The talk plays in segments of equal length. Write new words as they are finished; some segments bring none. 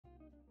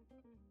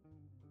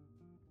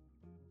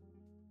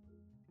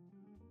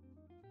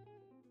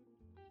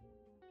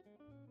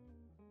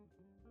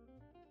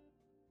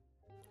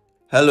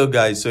Hello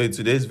guys, so in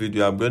today's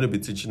video I'm going to be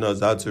teaching us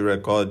how to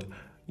record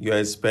your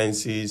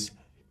expenses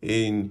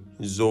in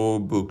Zoho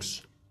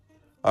Books.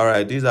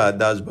 Alright, these are our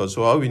dashboards.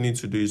 So all we need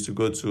to do is to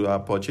go to our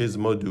purchase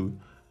module,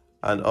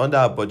 and under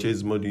our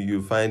purchase module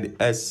you find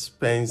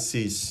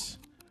expenses.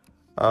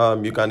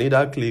 You can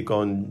either click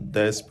on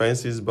the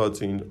expenses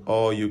button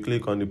or you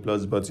click on the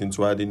plus button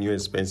to add the new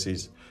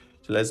expenses.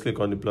 So let's click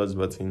on the plus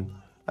button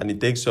and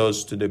it takes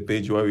us to the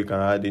page where we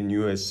can add a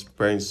new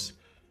expense.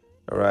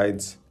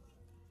 Alright.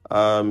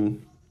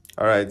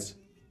 Alright,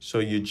 so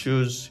you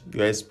choose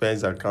your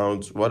expense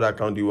account, what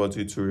account you want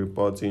it to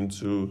report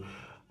into.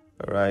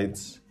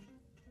 Alright,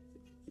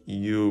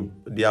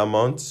 the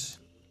amount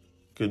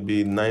could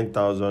be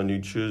 9,000.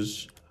 You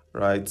choose,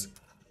 right,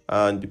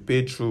 and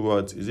paid through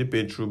what? Is it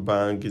paid through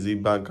bank? Is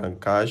it bank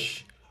and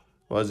cash?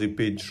 Was it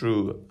paid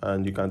through?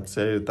 And you can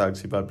set the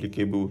tax if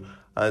applicable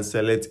and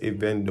select a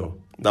vendor.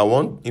 Now,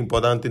 one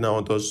important thing I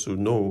want us to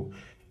know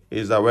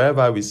is that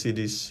wherever we see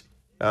this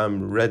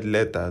red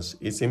letters,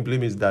 it simply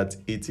means that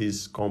it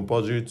is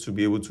compulsory to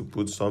be able to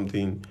put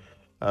something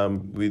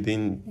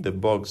within the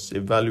box, a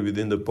value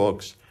within the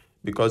box,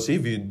 because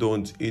if you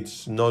don't,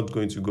 it's not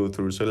going to go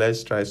through. So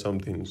let's try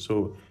something.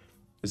 So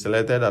we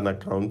selected an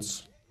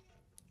account,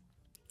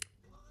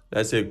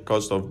 let's say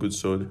cost of goods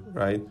sold,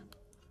 right,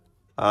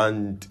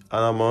 and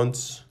an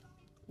amount,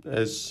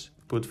 let's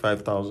put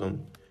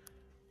 5,000.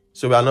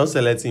 So we are not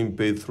selecting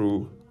pay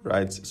through,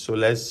 right? So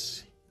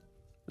let's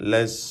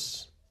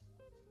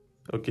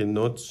okay,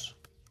 notes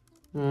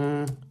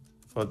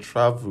for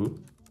travel.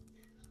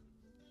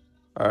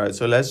 All right,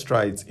 so let's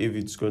try it if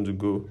it's going to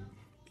go.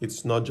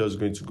 It's not just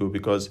going to go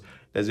because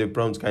there's a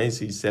prompt. Can you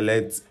see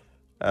select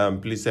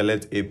please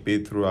select a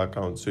pay through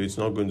account? So it's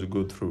not going to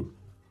go through.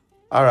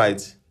 All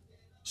right,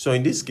 so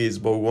in this case,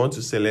 but we want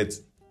to select,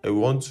 we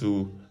want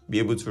to be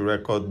able to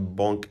record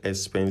bank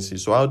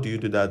expenses. So how do you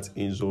do that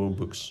in Zoho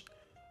Books?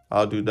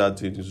 I'll do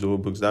that in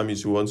Zoho Books. That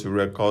means you want to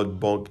record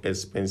bulk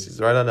expenses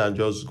rather than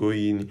just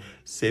going,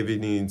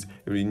 saving it,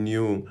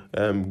 renew,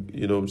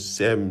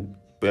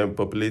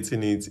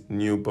 populating it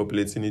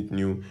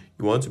new.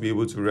 You want to be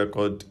able to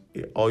record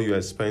all your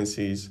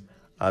expenses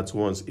at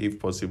once if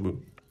possible.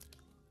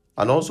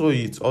 And also,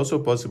 it's also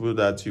possible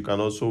that you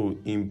can also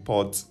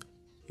import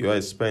your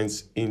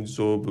expense in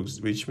Zoho Books,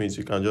 which means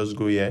you can just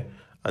go here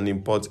and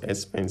import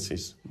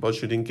expenses. But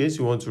should in case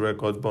you want to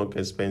record bulk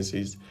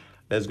expenses,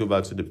 let's go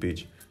back to the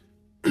page.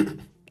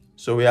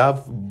 So we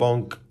have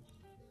bulk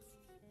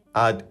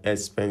add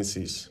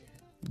expenses,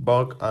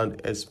 bulk and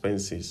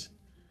expenses.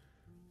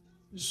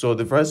 So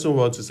the first one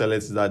we want to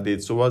select is that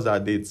date. So what's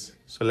that date?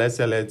 So let's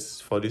select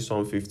for this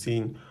one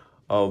 15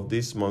 of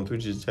this month,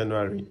 which is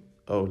January.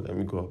 Oh, let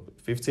me go up.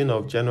 15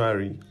 of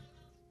January.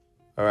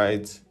 All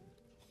right.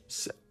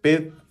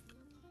 Select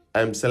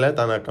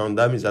an account.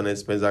 That means an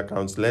expense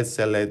account. Let's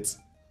select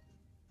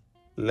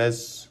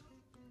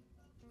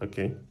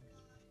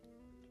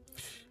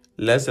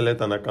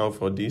an account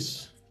for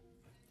this.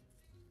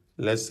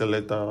 Let's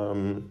select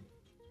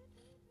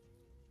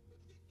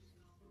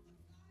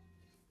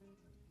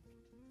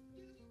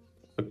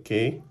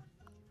okay.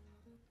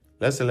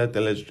 Let's select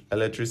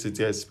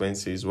electricity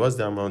expenses. What's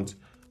the amount?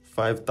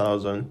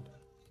 5,000.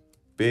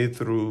 Pay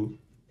through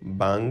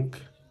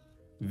bank.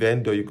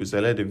 Vendor, you could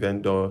select the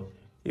vendor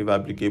if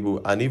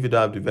applicable. And if you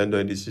don't have the vendor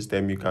in the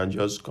system, you can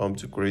just come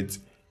to create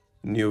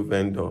new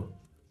vendor,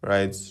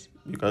 right?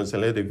 You can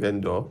select the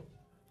vendor.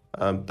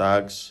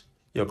 Tax,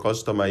 your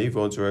customer, if you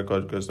want to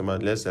record customer,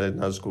 let's select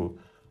NASCO,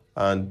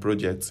 and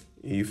project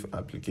if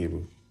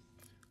applicable.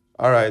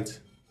 All right,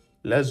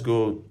 let's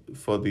go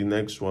for the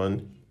next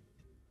one.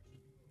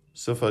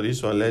 So for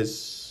this one,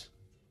 let's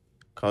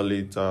call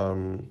it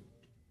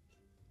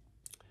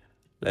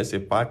let's say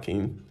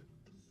parking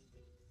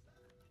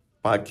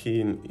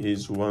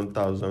is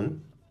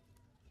 1,000.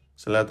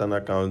 Select an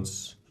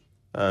account,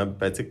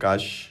 petty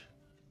cash,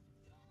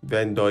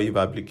 vendor if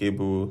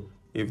applicable,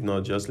 if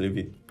not just leave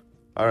it.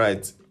 All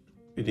right,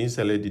 we didn't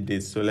select the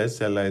date, so let's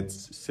select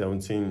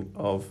 17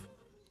 of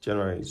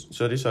January.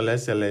 So this one,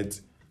 let's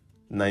select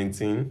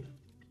 19.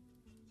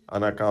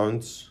 An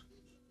account,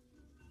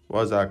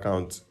 what's the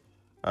account?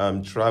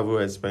 Travel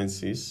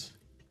expenses,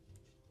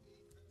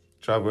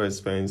 travel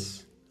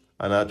expense,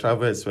 and our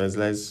travel expense,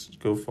 let's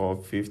go for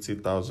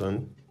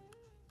 50,000.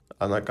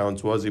 An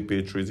account, was it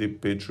paid through? Is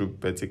it paid through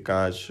petty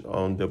cash,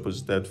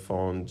 deposited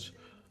funds,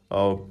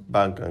 or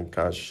bank and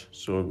cash?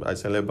 So I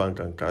select bank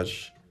and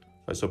cash.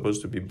 It's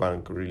supposed to be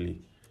bank,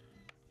 really.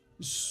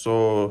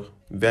 So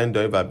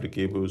vendor if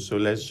applicable. So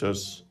let's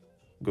just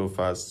go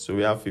fast. So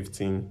we have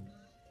 15.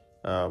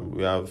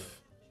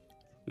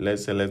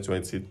 Let's select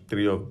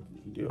 23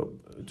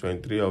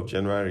 of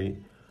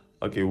January.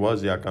 Okay,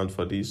 what's the account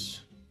for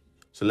this?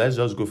 So let's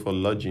just go for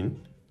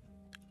lodging.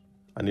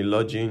 And in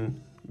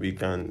lodging, we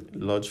can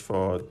lodge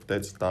for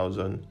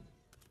 30,000,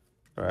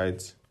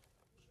 right?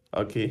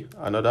 Okay,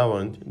 another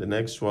one. The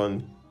next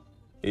one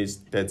is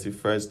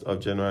 31st of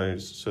January.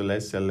 So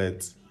let's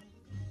select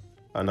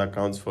an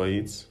account for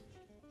it.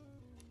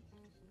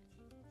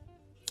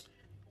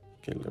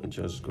 Okay, let me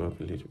just go up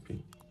a little bit.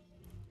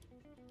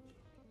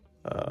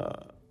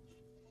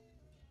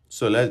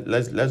 So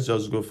let's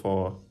just go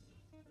for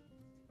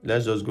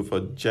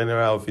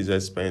general office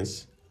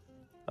expense,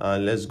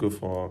 and let's go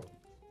for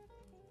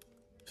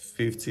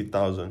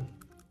 50,000.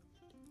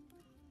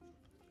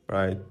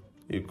 Right,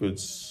 you could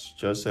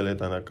just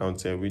select an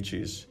account here, which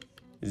is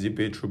it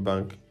paid through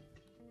bank?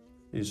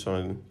 This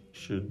one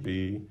should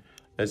be,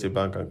 let's say,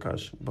 bank and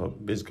cash,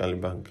 but basically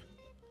bank.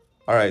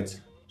 All right,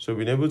 so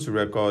we've been able to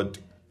record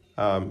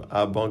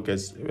our bank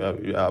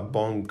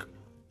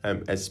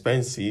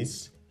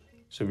expenses.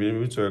 So we've been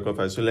able to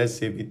record. So let's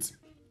save it.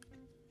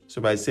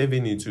 So by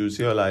saving it, you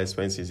see all our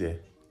expenses here.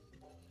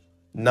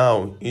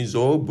 Now in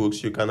Zoho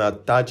Books, you can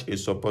attach a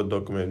support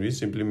document, which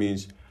simply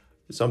means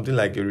something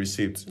like a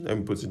receipt. Let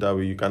me put it that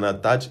way. You can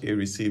attach a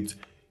receipt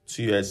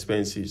to your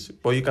expenses,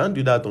 but you can't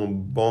do that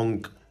on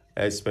bank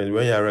expense.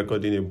 When you're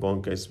recording a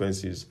bank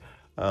expenses,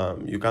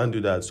 you can't do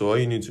that. So all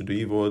you need to do, if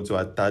you want to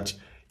attach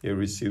a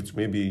receipt,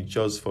 maybe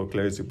just for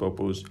clarity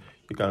purpose,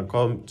 you can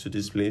come to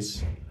this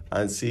place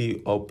and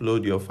see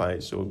upload your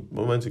files. So the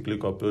moment you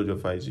click upload your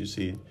files, you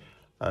see it,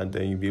 and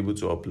then you'll be able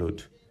to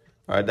upload.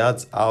 All right,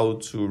 that's how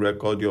to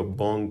record your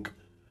bank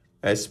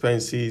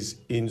expenses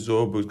in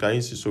Zoho Books. Can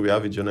you see? So we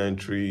have a journal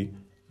entry,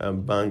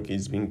 bank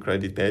is being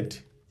credited,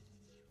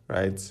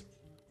 right?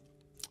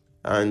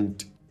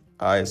 And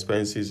our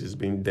expenses is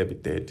being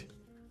debited,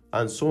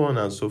 and so on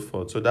and so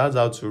forth. So that's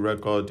how to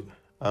record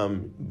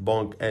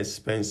bank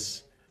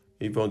expense,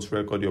 if you want to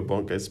record your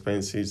bank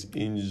expenses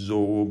in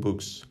Zoho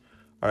Books.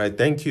 All right,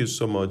 thank you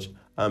so much,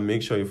 and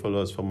make sure you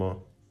follow us for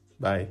more.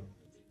 Bye.